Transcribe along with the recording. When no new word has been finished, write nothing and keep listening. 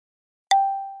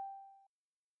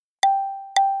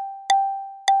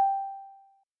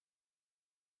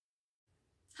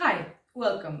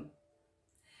Welcome!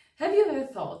 Have you ever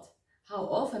thought how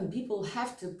often people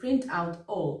have to print out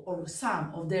all or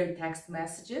some of their text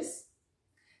messages?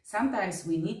 Sometimes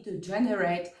we need to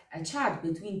generate a chat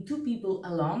between two people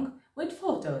along with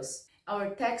photos.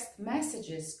 Our text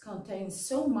messages contain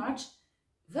so much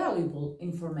valuable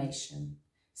information.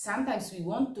 Sometimes we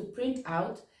want to print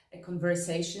out a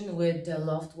conversation with the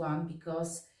loved one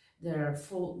because there are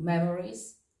full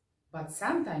memories, but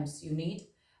sometimes you need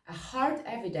a hard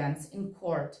evidence in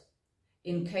court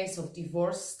in case of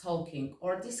divorce, stalking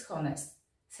or dishonest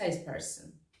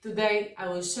salesperson. Today I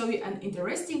will show you an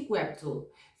interesting web tool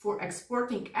for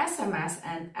exporting SMS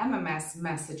and MMS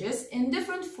messages in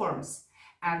different forms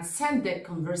and send the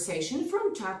conversation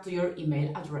from chat to your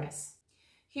email address.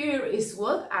 Here is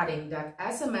worth adding that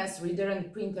SMS Reader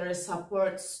and Printer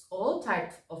supports all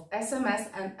types of SMS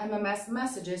and MMS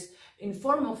messages in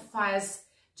form of files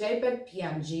JPEG,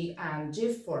 PNG and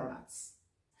GIF formats.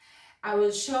 I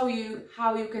will show you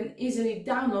how you can easily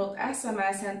download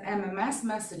SMS and MMS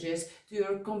messages to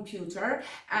your computer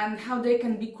and how they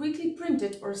can be quickly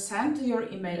printed or sent to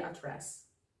your email address.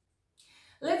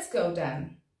 Let's go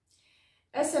then.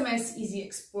 SMS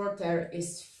EasyExporter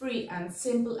is free and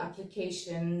simple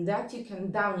application that you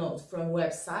can download from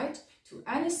website to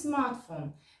any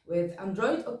smartphone with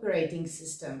Android operating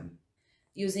system.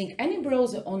 Using any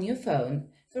browser on your phone,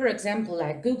 for example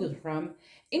like Google Chrome,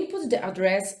 input the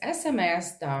address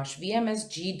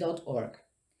sms-vmsg.org.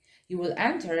 You will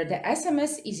enter the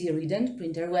SMS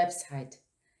EasyReader&Printer website.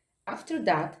 After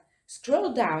that,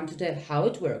 scroll down to the How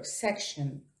it works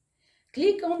section.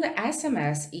 Click on the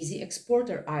SMS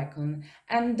EasyExporter icon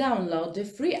and download the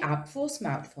free app for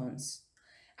smartphones.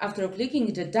 After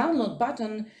clicking the download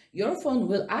button, your phone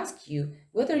will ask you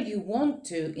whether you want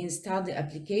to install the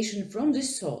application from the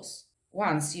source.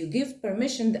 Once you give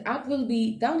permission, the app will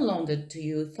be downloaded to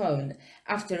your phone,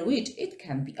 after which it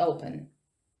can be opened.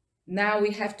 Now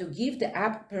we have to give the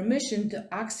app permission to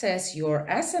access your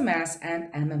SMS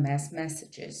and MMS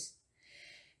messages.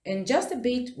 In just a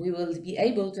bit, we will be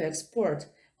able to export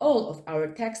all of our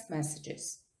text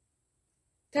messages.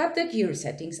 Tap the Gear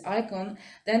Settings icon,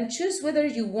 then choose whether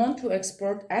you want to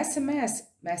export SMS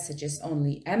messages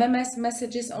only, MMS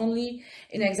messages only,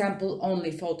 in example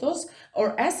only photos,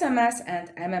 or SMS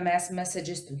and MMS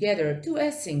messages together to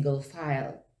a single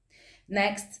file.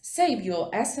 Next, save your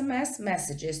SMS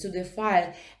messages to the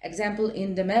file, example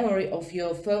in the memory of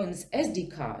your phone's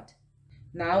SD card.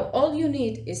 Now all you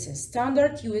need is a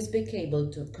standard USB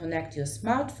cable to connect your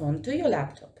smartphone to your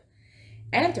laptop.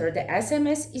 Enter the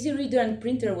SMS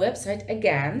EasyReader&Printer website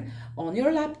again on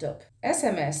your laptop,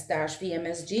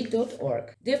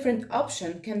 sms-vmsg.org. Different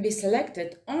options can be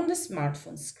selected on the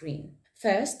smartphone screen.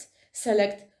 First,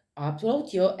 select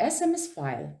Upload your SMS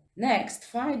file. Next,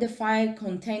 find the file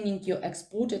containing your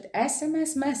exported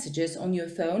SMS messages on your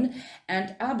phone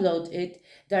and upload it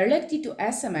directly to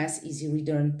SMS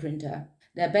EasyReader&Printer.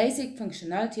 The basic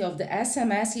functionality of the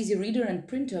SMS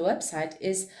EasyReader&Printer website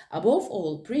is, above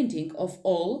all, printing of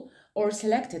all or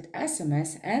selected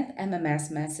SMS and MMS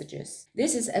messages.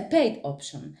 This is a paid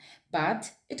option,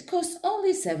 but it costs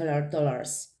only several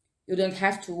dollars. You don't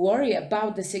have to worry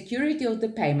about the security of the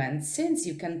payment, since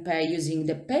you can pay using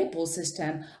the PayPal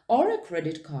system or a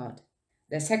credit card.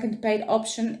 The second paid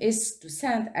option is to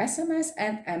send SMS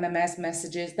and MMS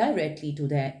messages directly to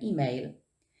the email.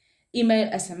 Email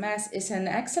SMS is an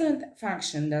excellent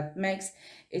function that makes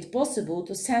it possible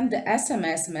to send the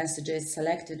SMS messages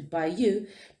selected by you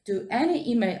to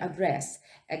any email address,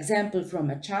 example from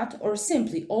a chat, or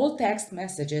simply all text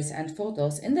messages and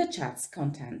photos in the chat's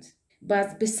content.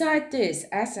 But besides this,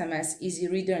 SMS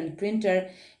EasyReader&Printer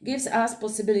gives us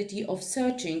possibility of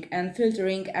searching and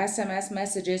filtering SMS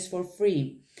messages for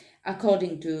free,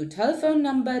 according to telephone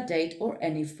number, date or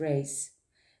any phrase.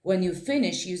 When you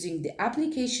finish using the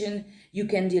application, you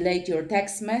can delete your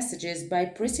text messages by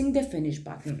pressing the Finish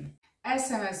button.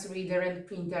 SMS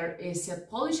Reader&Printer is a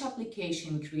Polish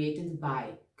application created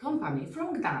by company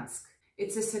from Gdańsk.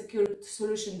 It's a secure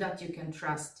solution that you can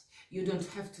trust. You don't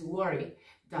have to worry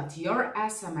that your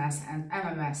SMS and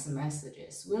MMS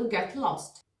messages will get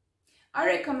lost. I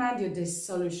recommend you this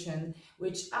solution,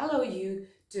 which allows you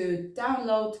to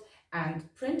download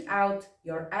and print out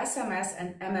your SMS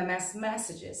and MMS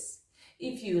messages.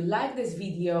 If you like this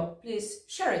video, please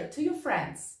share it to your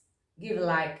friends. Give a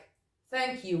like.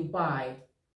 Thank you. Bye.